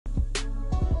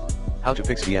How to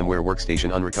fix VMware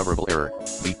Workstation Unrecoverable error,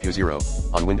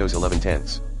 vcpu-0, on Windows 11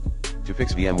 10s. To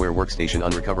fix VMware Workstation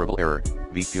Unrecoverable error,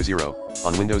 vcpu-0,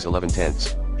 on Windows 11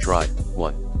 10s, try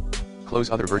 1. Close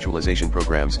other virtualization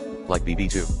programs, like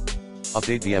VB2.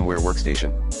 Update VMware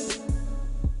Workstation.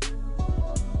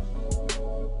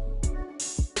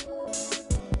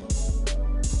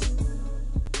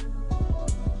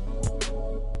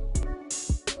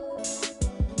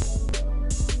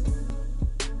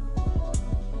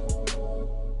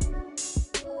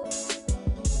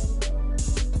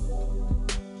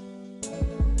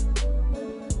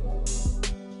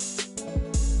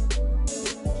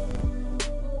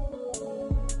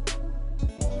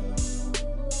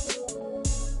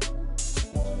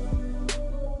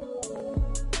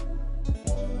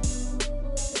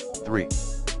 Three.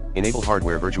 Enable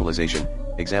hardware virtualization,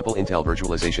 example Intel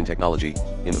virtualization technology,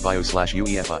 in the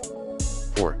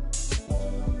BIOS/UEFI. 4.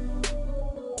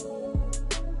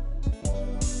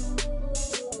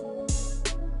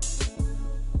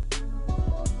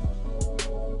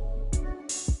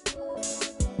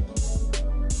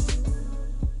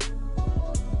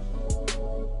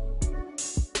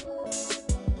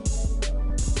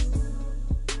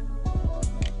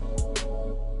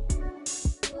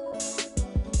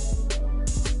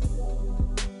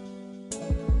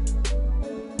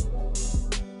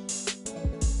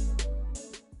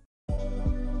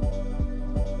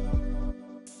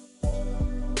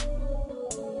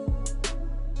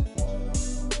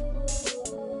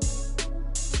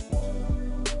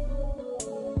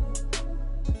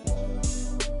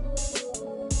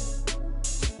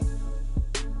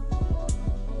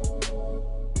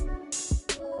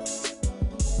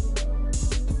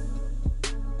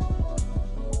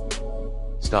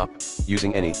 Stop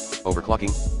using any overclocking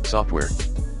software.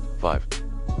 5.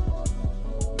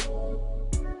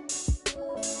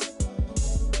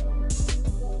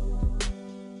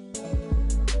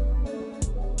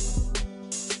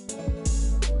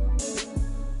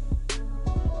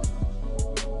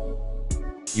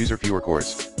 User fewer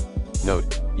cores.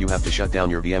 Note, you have to shut down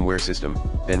your VMware system,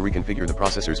 then reconfigure the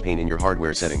processor's pane in your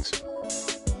hardware settings.